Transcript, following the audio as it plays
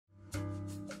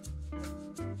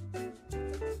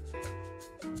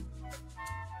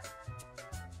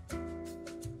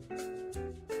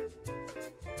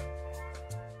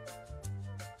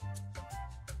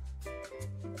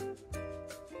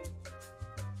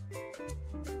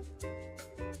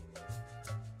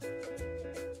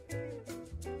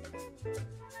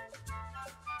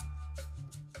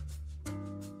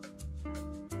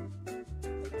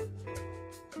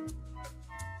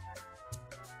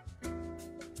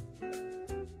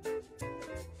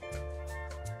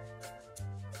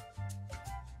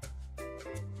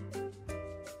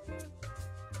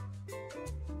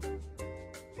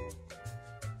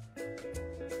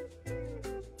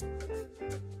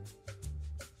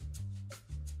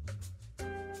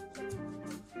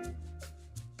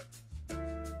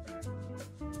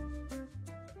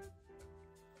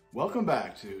Welcome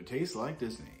back to Taste Like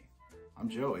Disney. I'm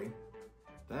Joey.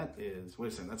 That is, wait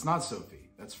a second, that's not Sophie.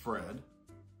 That's Fred.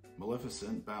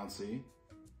 Maleficent, Bouncy.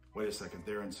 Wait a second,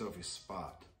 they're in Sophie's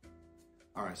spot.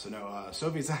 All right, so no,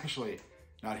 Sophie's actually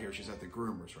not here. She's at the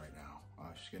groomers right now.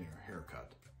 She's getting her hair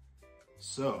cut.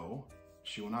 So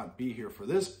she will not be here for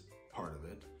this part of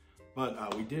it.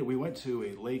 But we went to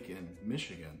a lake in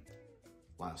Michigan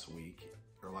last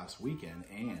weekend,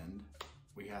 and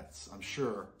we had, I'm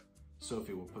sure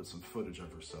Sophie will put some footage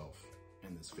of herself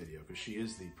in this video because she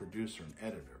is the producer and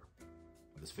editor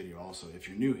of this video also, if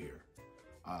you're new here.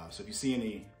 So if you see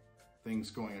any things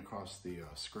going across the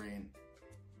screen,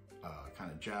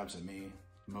 kind of jabs at me,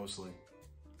 mostly,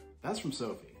 that's from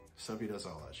Sophie. Sophie does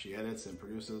all that. She edits and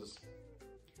produces,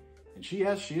 and she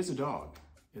is a dog.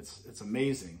 It's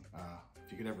amazing.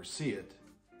 If you could ever see it,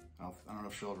 I don't know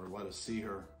if she'll ever let us see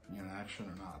her in action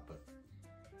or not, but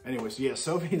anyway, so yeah,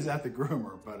 Sophie is at the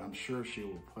groomer, but I'm sure she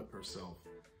will put herself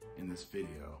in this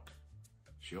video.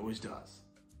 She always does,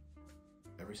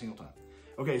 every single time.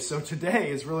 Okay, so today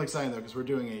is really exciting though, because we're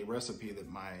doing a recipe that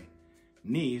my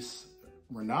niece,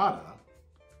 Renata,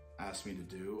 asked me to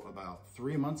do about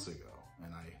 3 months ago,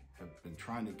 and I have been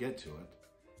trying to get to it.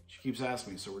 She keeps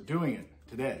asking me, so we're doing it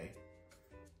today.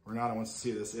 Renata wants to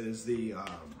see this. It is the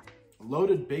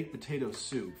loaded baked potato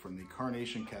soup from the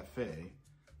Carnation Cafe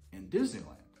in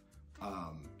Disneyland.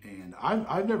 And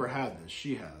I've never had this.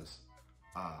 She has.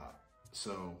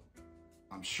 So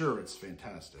I'm sure it's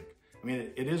fantastic. I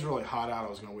mean, it is really hot out. I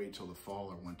was going to wait until the fall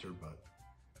or winter, but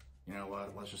you know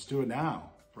what? Let's just do it now,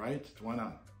 right? Why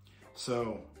not?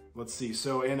 So let's see.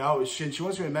 So, and she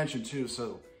wants me to mention too,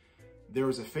 so there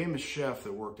was a famous chef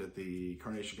that worked at the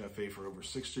Carnation Cafe for over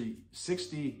 60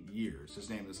 years. His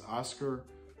name is Oscar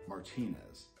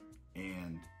Martinez.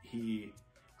 And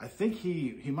I think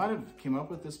he might have came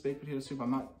up with this baked potato soup.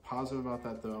 I'm not positive about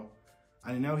that though.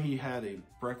 I know he had a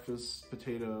breakfast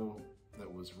potato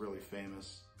that was really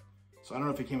famous. So I don't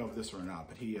know if he came up with this or not,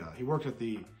 but he worked at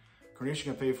the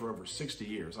Carnation Cafe for over 60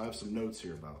 years. I have some notes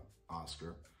here about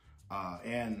Oscar.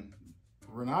 And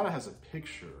Renata has a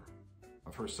picture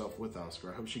of herself with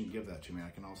Oscar. I hope she can give that to me. I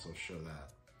can also show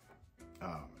that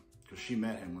because she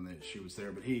met him when she was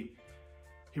there. But he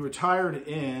retired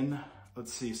in,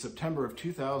 let's see, September of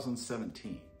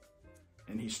 2017.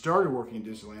 And he started working in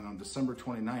Disneyland on December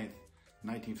 29th,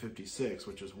 1956,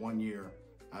 which is 1 year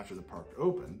after the park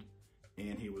opened.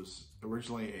 And he was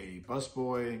originally a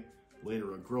busboy,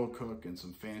 later a grill cook in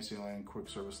some Fantasyland quick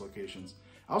service locations.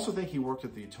 I also think he worked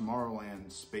at the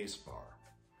Tomorrowland Space Bar.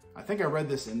 I think I read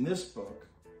this in this book,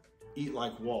 Eat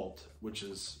Like Walt, which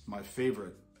is my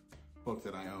favorite book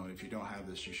that I own. If you don't have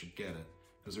this, you should get it,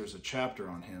 because there's a chapter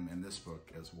on him in this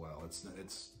book as well.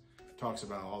 It talks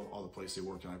about all the places he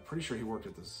worked, and I'm pretty sure he worked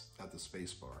at the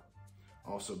Space Bar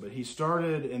also. But he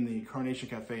started in the Carnation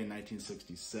Cafe in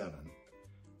 1967,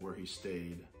 where he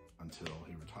stayed until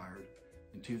he retired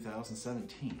in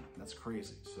 2017. That's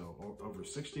crazy. So over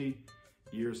 60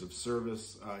 years of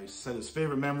service. He said his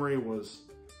favorite memory was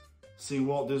seeing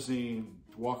Walt Disney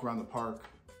walk around the park,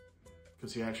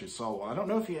 because he actually saw Walt. I don't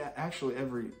know if he actually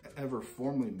ever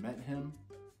formally met him.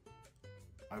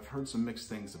 I've heard some mixed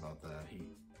things about that.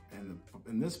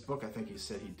 In this book, I think he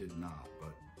said he did not,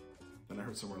 but then I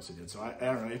heard somewhere else he did. So I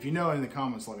don't know. If you know in the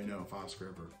comments, let me know if Oscar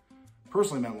ever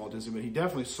personally met Walt Disney, but he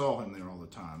definitely saw him there all the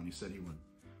time. And he said he would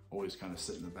always kind of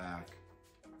sit in the back,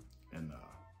 and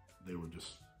they would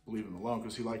just leave him alone,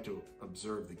 because he liked to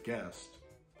observe the guests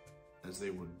as they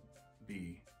would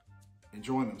be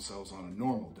enjoying themselves on a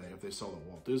normal day. If they saw that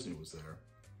Walt Disney was there,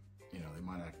 you know, they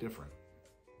might act different.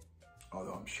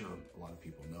 Although I'm sure a lot of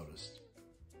people noticed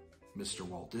Mr.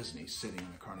 Walt Disney sitting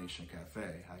in the Carnation Cafe.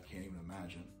 I can't even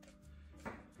imagine.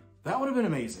 That would have been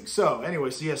amazing. So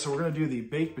anyway, so we're gonna do the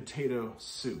baked potato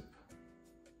soup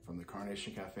from the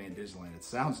Carnation Cafe in Disneyland. It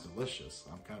sounds delicious.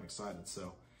 I'm kind of excited.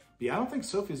 So, but yeah, I don't think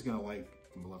Sophie's gonna like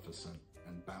Maleficent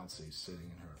and Bouncy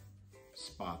sitting in her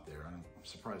spot there. I'm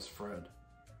surprised Fred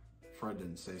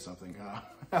didn't say something.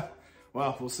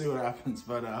 Well, we'll see what happens.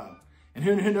 But and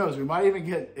who knows? We might even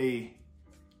get a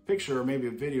picture or maybe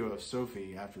a video of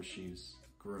Sophie after she's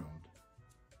groomed.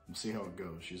 We'll see how it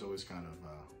goes. She's always kind of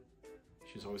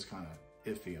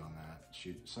iffy on that.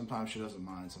 Sometimes she doesn't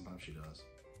mind, sometimes she does.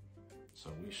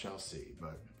 So we shall see.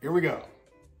 But here we go.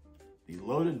 The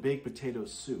loaded baked potato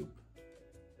soup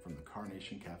from the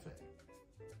Carnation Cafe.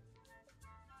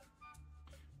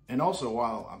 And also,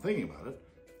 while I'm thinking about it,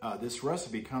 this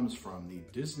recipe comes from the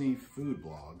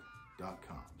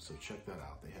DisneyFoodBlog.com. So check that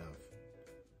out. They have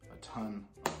a ton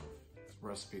of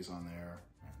recipes on there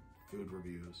and food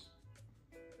reviews.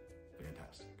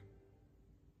 Fantastic.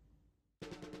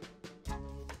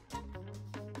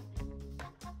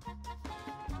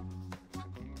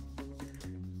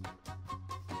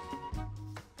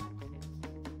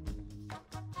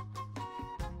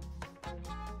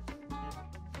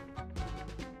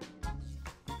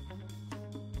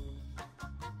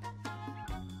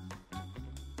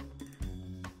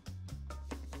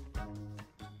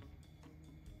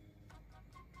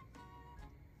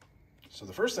 So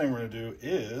the first thing we're gonna do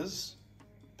is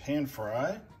pan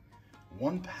fry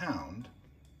 1 pound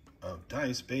of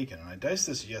diced bacon. And I diced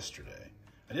this yesterday.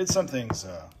 I did some things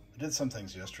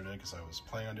yesterday because I was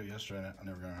planning on doing it yesterday and I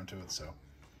never got around to it. So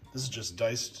this is just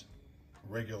diced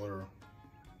regular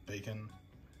bacon.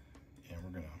 And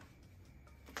we're gonna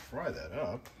fry that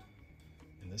up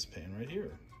in this pan right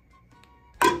here.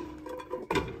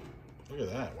 Look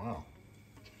at that, wow.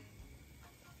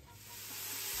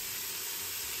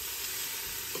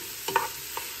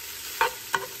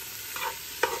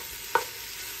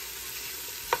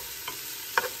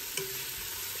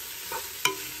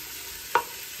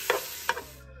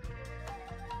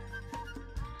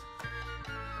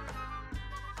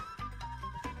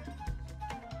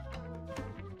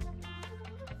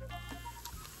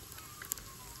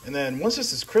 And then once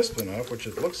this is crisp enough, which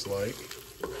it looks like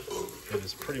it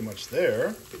is pretty much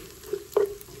there,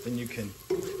 then you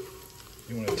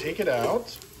want to take it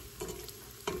out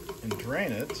and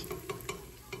drain it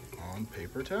on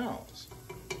paper towels.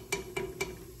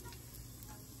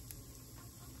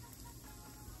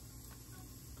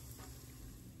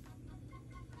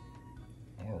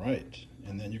 All right,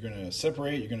 and then you're going to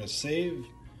separate, you're going to save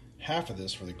half of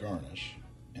this for the garnish,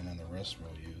 and then the rest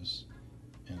we'll use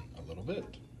in a little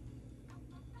bit.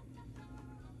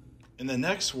 And then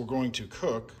next we're going to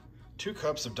cook 2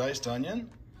 cups of diced onion,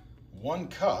 1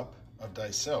 cup of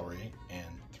diced celery, and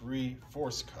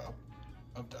 3/4 cup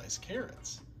of diced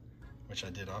carrots, which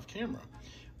I did off camera.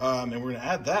 And we're gonna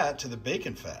add that to the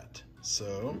bacon fat.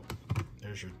 So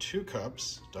there's your 2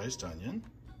 cups diced onion.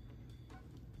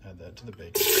 Add that to the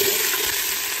bacon fat.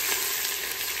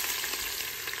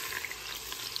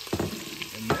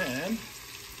 And then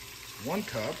 1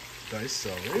 cup diced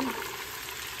celery.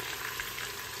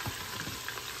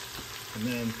 And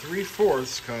then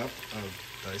 3/4 cup of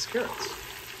diced carrots.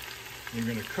 You're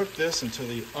going to cook this until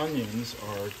the onions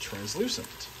are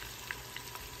translucent.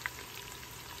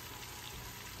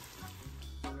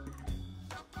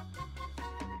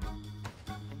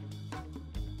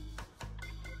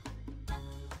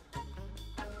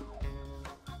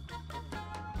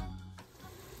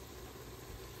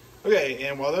 Okay,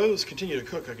 and while those continue to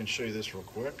cook, I can show you this real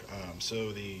quick.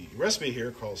 So the recipe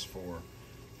here calls for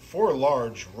 4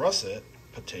 large russet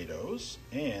potatoes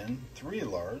and 3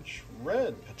 large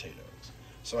red potatoes.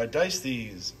 So I diced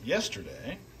these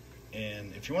yesterday,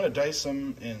 and if you want to dice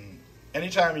them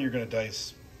anytime you're going to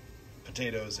dice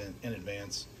potatoes in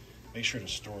advance, make sure to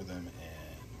store them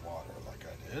in water like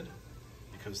I did,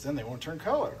 because then they won't turn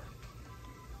color.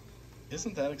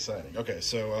 Isn't that exciting? Okay,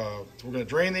 so we're going to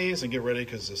drain these and get ready,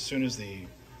 because as soon as the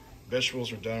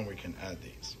vegetables are done, we can add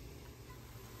these.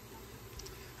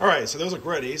 All right, so those look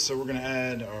ready. So we're gonna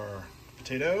add our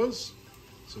potatoes.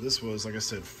 So this was, like I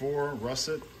said, 4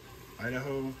 russet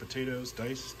Idaho potatoes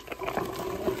diced.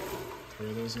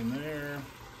 Throw those in there.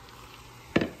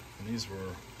 And these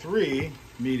were 3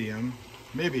 medium,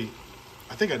 maybe,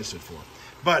 I think I just did 4,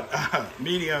 but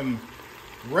medium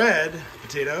red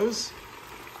potatoes.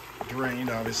 Drained,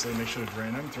 obviously, make sure to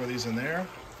drain them. Throw these in there.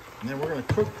 And then we're gonna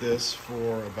cook this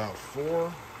for about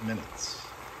 4 minutes.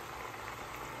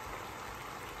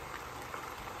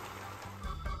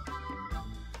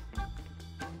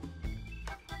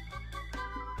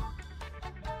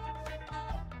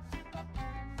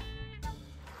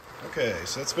 Okay,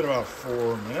 so that's been about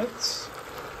 4 minutes.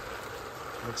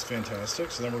 Looks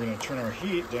fantastic. So then we're going to turn our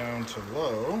heat down to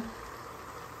low.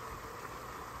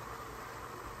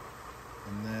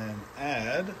 And then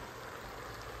add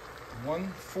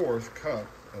 1/4 cup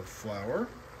of flour.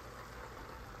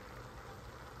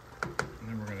 And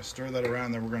then we're going to stir that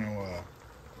around. Then we're going to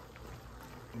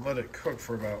let it cook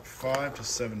for about 5 to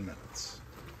 7 minutes.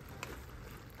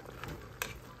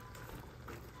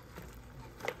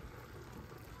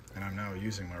 And I'm now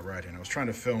using my right hand. I was trying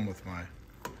to film with my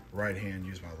right hand,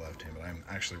 use my left hand, but I'm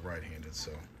actually right-handed,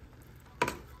 so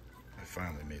I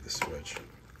finally made the switch.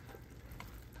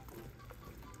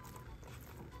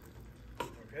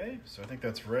 Okay, so I think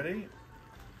that's ready.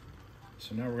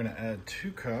 So now we're gonna add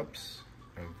 2 cups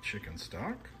of chicken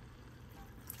stock.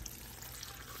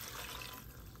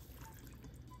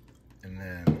 And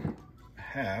then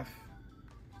half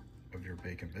of your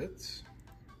bacon bits.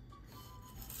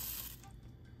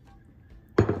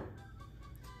 Give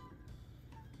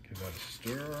that a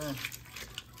stir.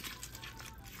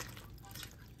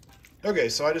 Okay,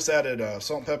 so I just added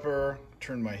salt and pepper,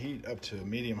 turned my heat up to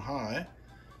medium-high,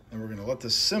 and we're gonna let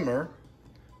this simmer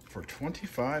for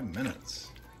 25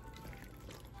 minutes.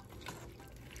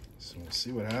 So we'll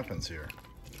see what happens here.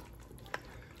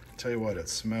 I'll tell you what, it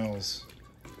smells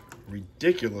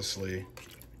ridiculously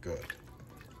good.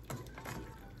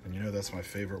 And You know, that's my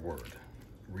favorite word,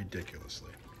 ridiculously.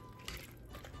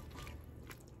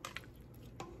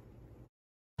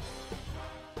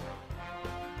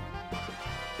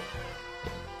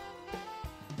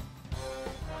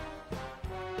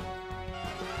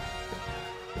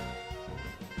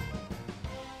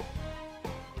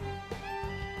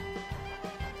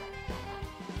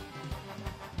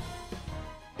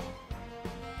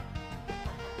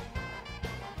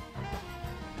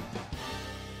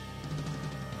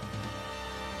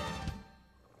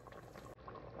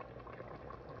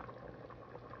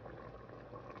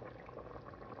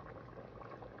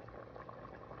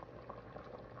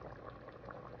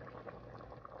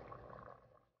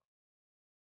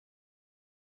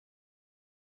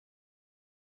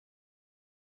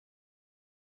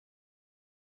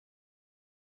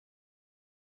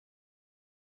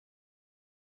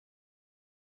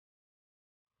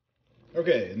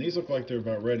 Okay, and these look like they're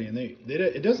about ready, and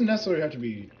it doesn't necessarily have to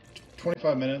be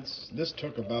 25 minutes. This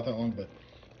took about that long, but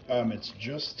it's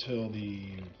just till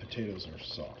the potatoes are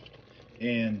soft.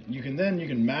 And you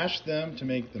can mash them to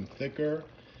make them thicker.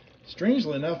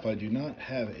 Strangely enough, I do not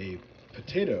have a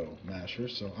potato masher,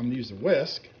 so I'm gonna use a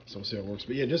whisk, so we'll see how it works.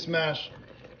 But yeah, just mash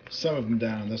some of them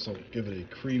down, and this will give it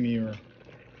a creamier,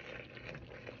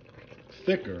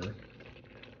 thicker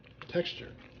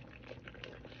texture.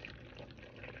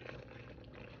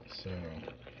 So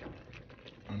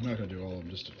I'm not going to do all of them,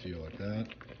 just a few like that.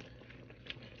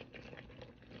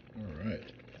 All right.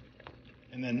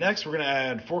 And then next we're going to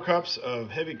add 4 cups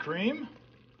of heavy cream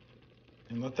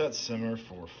and let that simmer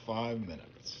for 5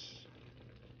 minutes.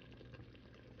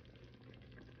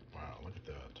 Wow, look at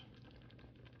that.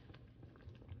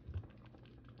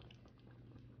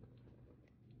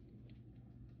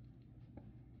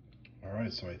 All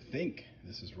right, so I think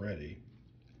this is ready.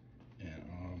 And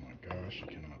oh my gosh, I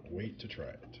cannot wait to try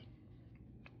it.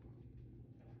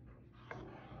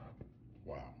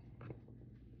 Wow.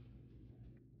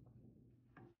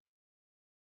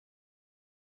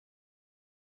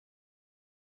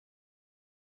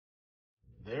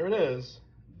 There it is.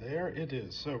 There it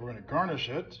is. So we're going to garnish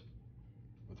it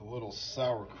with a little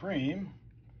sour cream.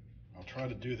 I'll try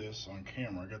to do this on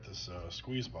camera. I got this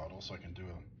squeeze bottle, so I can do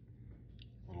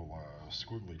a little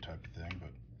squiggly type thing,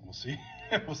 but we'll see.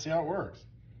 We'll see how it works.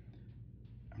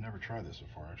 I've never tried this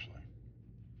before, actually.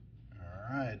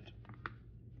 All right.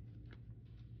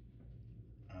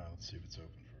 Let's see if it's open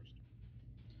first.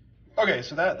 Okay,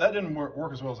 so that didn't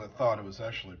work as well as I thought. It was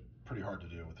actually pretty hard to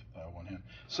do with one hand.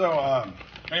 So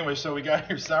anyway, so we got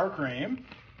here sour cream,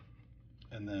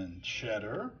 and then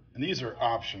cheddar. And these are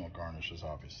optional garnishes,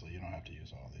 obviously. You don't have to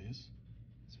use all these.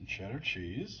 Some cheddar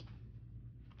cheese.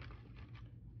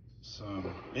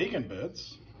 Some bacon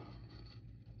bits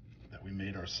that we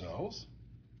made ourselves.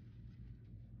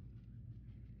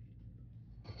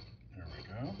 There we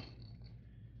go.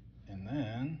 And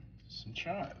then some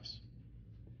chives.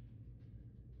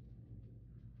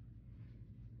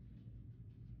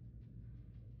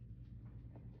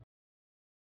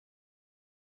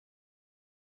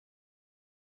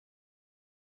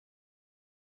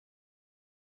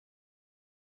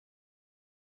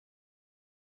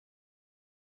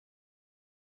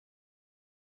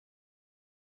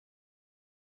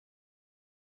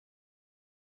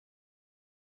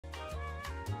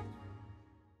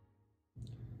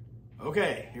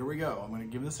 Okay, here we go. I'm gonna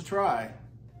give this a try.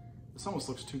 This almost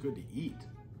looks too good to eat,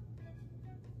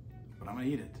 but I'm gonna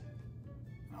eat it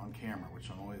on camera, which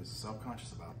I'm always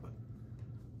self-conscious about, but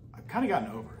I've kind of gotten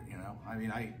over it, you know? I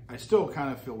mean, I still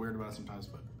kind of feel weird about it sometimes,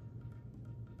 but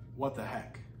what the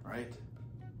heck, right?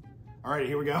 All right,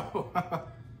 here we go.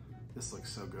 This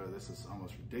looks so good. This is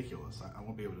almost ridiculous. I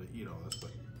won't be able to eat all this,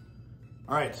 but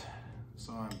all right.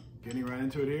 So I'm getting right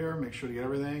into it here. Make sure to get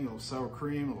everything, a little sour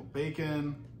cream, a little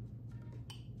bacon,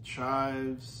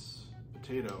 chives,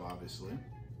 potato, obviously.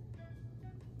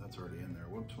 That's already in there.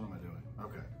 Whoops, what am I doing?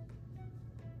 Okay.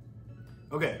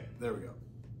 Okay, there we go.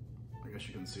 I guess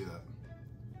you can see that.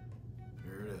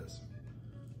 Here it is.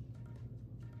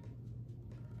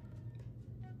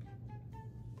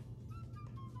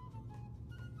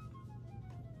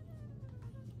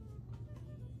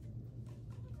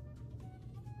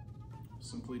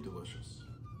 Simply delicious.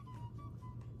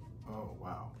 Oh,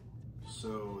 wow.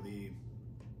 So the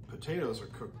potatoes are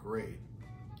cooked great.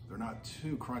 They're not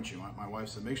too crunchy. My wife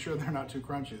said, make sure they're not too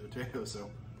crunchy, the potatoes.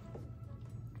 So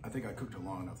I think I cooked it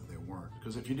long enough that they weren't.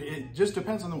 Because if you, it just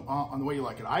depends on the way you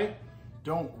like it. I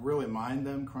don't really mind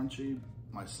them crunchy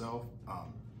myself.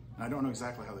 And I don't know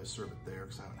exactly how they serve it there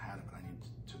because I haven't had it, but I need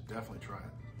to definitely try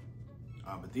it.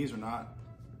 But these are not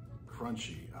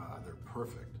crunchy. They're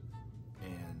perfect.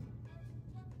 And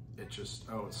it just,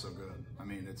 oh, it's so good. I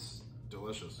mean, it's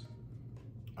delicious.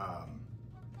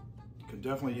 You can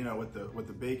definitely, you know, with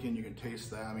the bacon, you can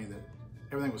taste that. I mean,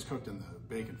 everything was cooked in the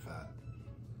bacon fat.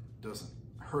 Doesn't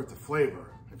hurt the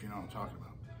flavor, if you know what I'm talking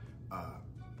about.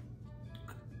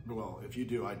 Well, if you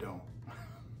do, I don't.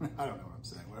 I don't know what I'm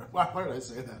saying. Why did I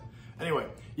say that? Anyway,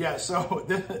 yeah, so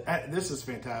this is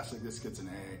fantastic. This gets an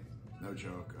A, no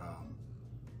joke.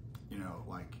 You know,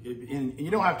 like, and you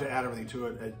don't have to add everything to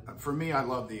it. For me, I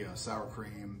love the sour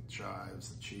cream, chives,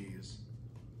 the cheese,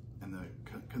 and the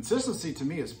consistency to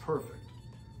me is perfect.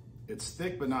 It's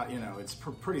thick, but not, you know, it's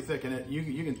pretty thick, and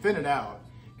you can thin it out.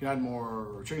 You can add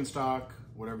more chicken stock,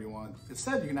 whatever you want.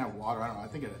 Instead, you can add water. I don't know. I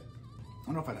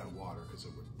don't know if I'd add water because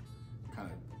it would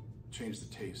kind of change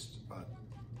the taste, but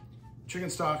chicken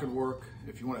stock would work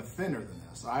if you want it thinner than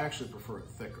this. I actually prefer it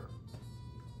thicker,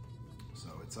 so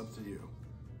it's up to you.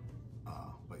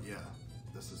 But yeah,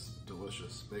 this is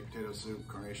delicious. Baked potato soup,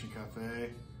 Carnation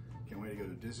Cafe. Can't wait to go to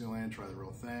Disneyland, try the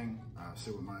real thing.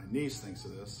 See what my niece thinks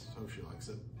of this. Hope she likes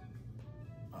it.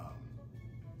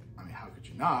 I mean, how could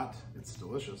you not? It's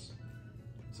delicious.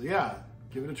 So yeah,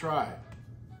 give it a try.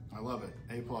 I love it,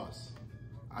 A+.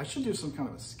 I should do some kind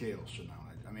of a scale, shouldn't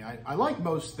I? I mean, I like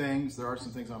most things. There are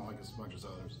some things I don't like as much as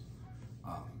others.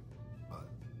 But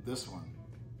this one,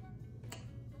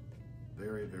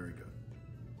 very, very good.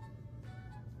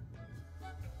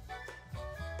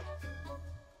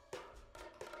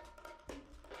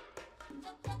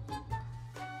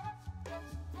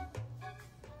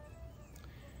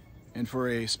 And for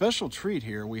a special treat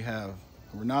here, we have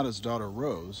Renata's daughter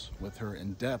Rose with her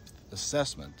in-depth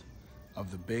assessment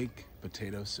of the baked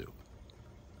potato soup.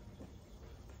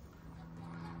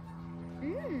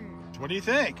 What do you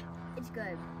think? It's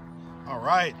good. All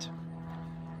right.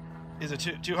 Is it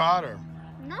too hot or?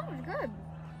 No, it's good.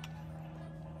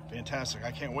 Fantastic.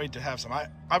 I can't wait to have some.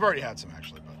 I've already had some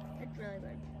actually, but. It's really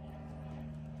good.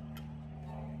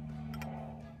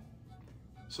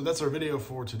 So that's our video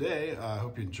for today. I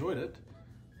hope you enjoyed it.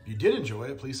 If you did enjoy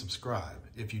it, please subscribe.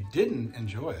 If you didn't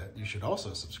enjoy it, you should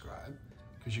also subscribe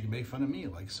because you can make fun of me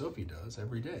like Sophie does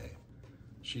every day.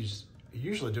 She's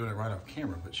usually doing it right off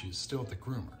camera, but she's still at the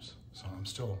groomers. So I'm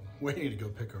still waiting to go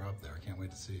pick her up there. I can't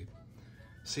wait to see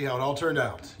how it all turned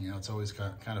out. You know, it's always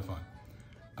kind of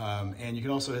fun. And you can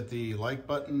also hit the like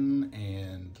button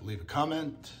and leave a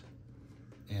comment.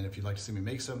 And if you'd like to see me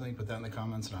make something, put that in the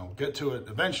comments and I will get to it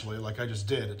eventually, like I just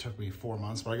did. It took me 4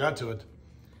 months, but I got to it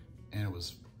and it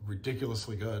was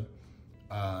ridiculously good.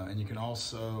 And you can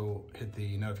also hit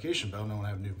the notification bell when I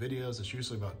have new videos. It's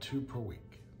usually about 2 per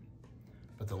week.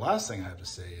 But the last thing I have to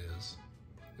say is,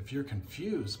 if you're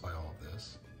confused by all of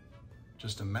this,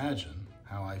 just imagine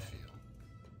how I feel.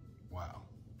 Wow.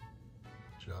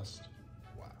 Just